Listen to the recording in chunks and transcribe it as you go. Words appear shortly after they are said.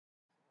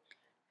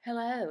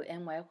Hello,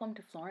 and welcome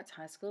to Florence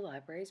High School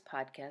Library's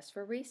podcast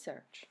for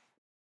research.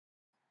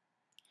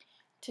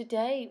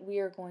 Today, we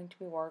are going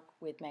to work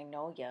with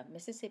Magnolia,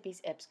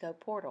 Mississippi's EBSCO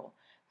portal.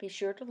 Be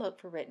sure to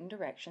look for written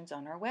directions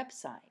on our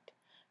website.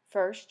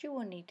 First, you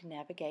will need to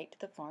navigate to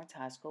the Florence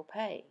High School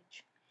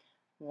page.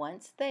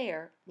 Once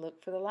there,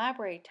 look for the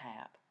Library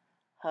tab.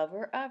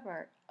 Hover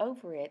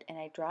over it and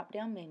a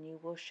drop-down menu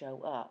will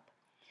show up.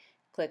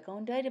 Click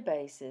on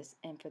Databases,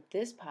 and for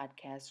this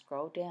podcast,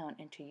 scroll down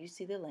until you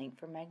see the link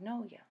for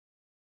Magnolia.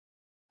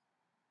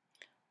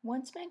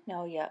 Once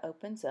Magnolia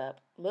opens up,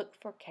 look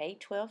for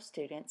K-12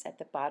 students at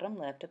the bottom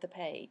left of the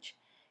page.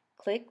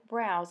 Click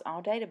Browse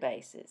All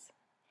Databases.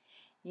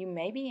 You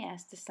may be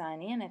asked to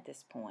sign in at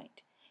this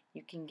point.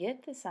 You can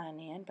get the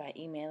sign-in by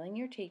emailing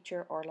your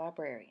teacher or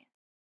librarian.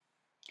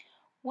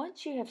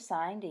 Once you have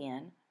signed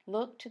in,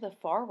 look to the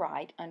far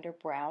right under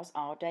Browse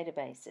All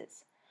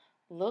Databases.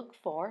 Look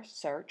for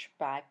Search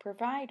by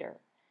Provider.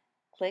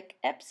 Click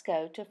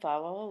EBSCO to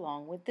follow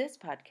along with this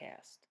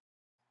podcast.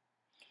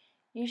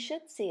 You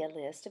should see a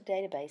list of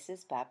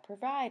databases by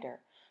provider.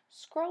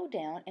 Scroll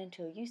down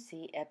until you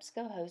see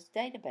EBSCO host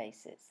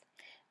databases.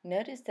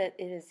 Notice that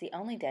it is the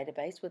only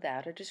database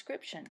without a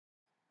description.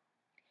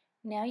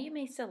 Now you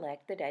may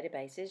select the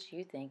databases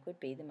you think would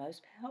be the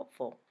most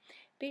helpful.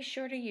 Be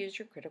sure to use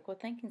your critical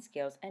thinking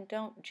skills and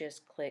don't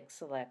just click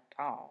Select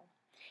All.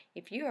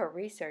 If you are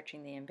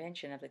researching the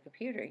invention of the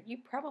computer, you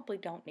probably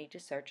don't need to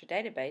search a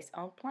database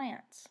on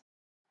plants.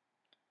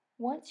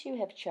 Once you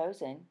have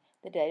chosen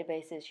the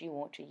databases you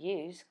want to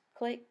use,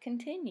 click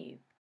Continue.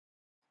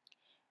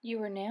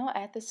 You are now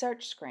at the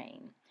search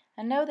screen.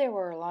 I know there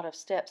were a lot of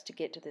steps to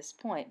get to this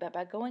point, but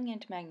by going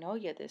into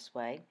Magnolia this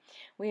way,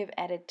 we have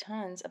added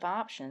tons of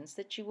options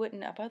that you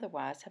wouldn't have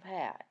otherwise have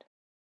had.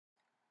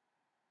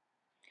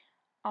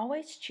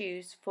 Always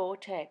choose full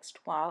text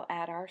while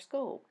at our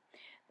school.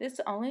 This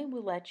only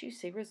will let you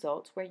see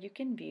results where you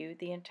can view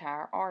the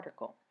entire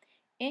article.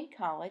 In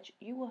college,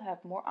 you will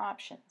have more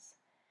options.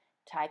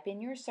 Type in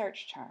your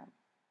search term.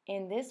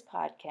 In this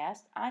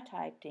podcast, I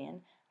typed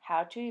in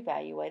how to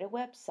evaluate a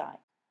website.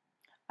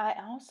 I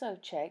also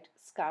checked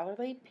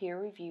scholarly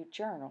peer-reviewed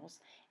journals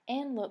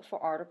and looked for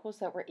articles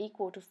that were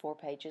equal to 4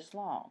 pages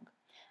long.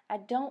 I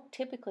don't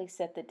typically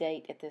set the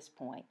date at this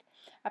point.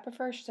 I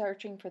prefer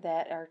searching for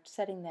that or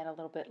setting that a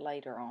little bit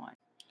later on.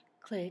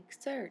 Click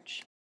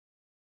Search.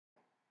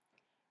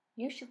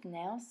 You should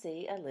now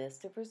see a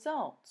list of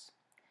results.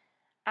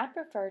 I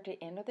prefer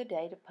to enter the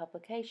date of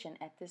publication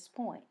at this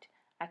point.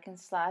 I can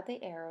slide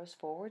the arrows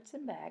forwards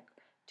and back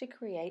to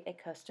create a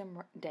custom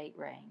date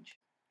range.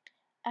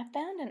 I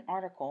found an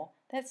article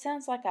that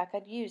sounds like I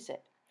could use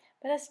it,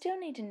 but I still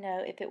need to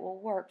know if it will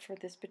work for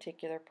this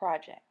particular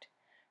project.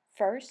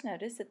 First,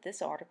 notice that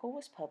this article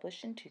was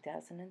published in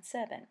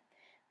 2007.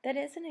 That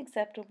is an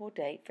acceptable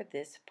date for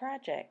this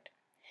project.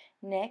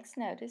 Next,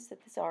 notice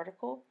that this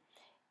article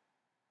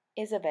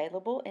is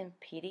available in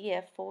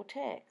PDF full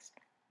text.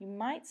 You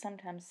might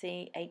sometimes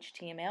see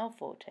HTML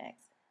full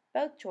text.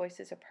 Both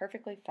choices are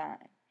perfectly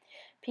fine.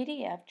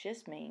 PDF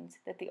just means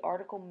that the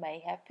article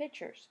may have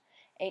pictures.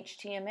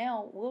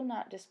 HTML will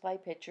not display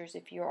pictures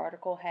if your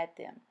article had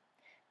them.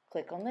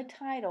 Click on the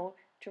title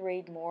to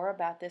read more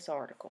about this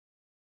article.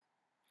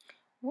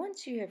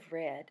 Once you have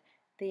read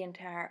the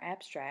entire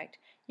abstract,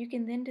 you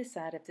can then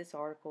decide if this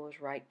article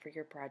is right for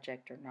your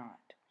project or not.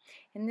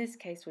 In this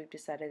case, we've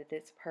decided that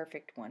it's a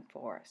perfect one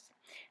for us.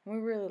 And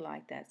we really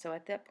like that, so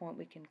at that point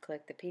we can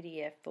click the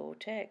PDF full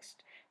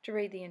text to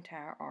read the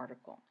entire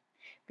article.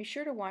 Be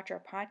sure to watch our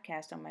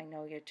podcast on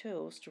Magnolia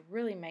tools to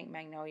really make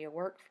Magnolia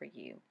work for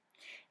you.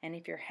 And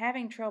if you're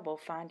having trouble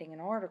finding an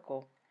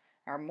article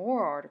or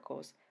more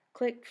articles,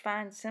 click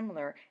Find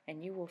Similar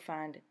and you will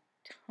find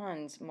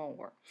tons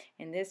more.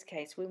 In this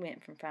case, we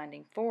went from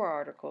finding 4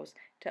 articles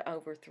to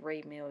over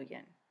 3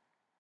 million.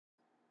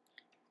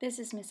 This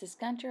is Mrs.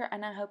 Gunter,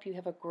 and I hope you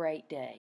have a great day.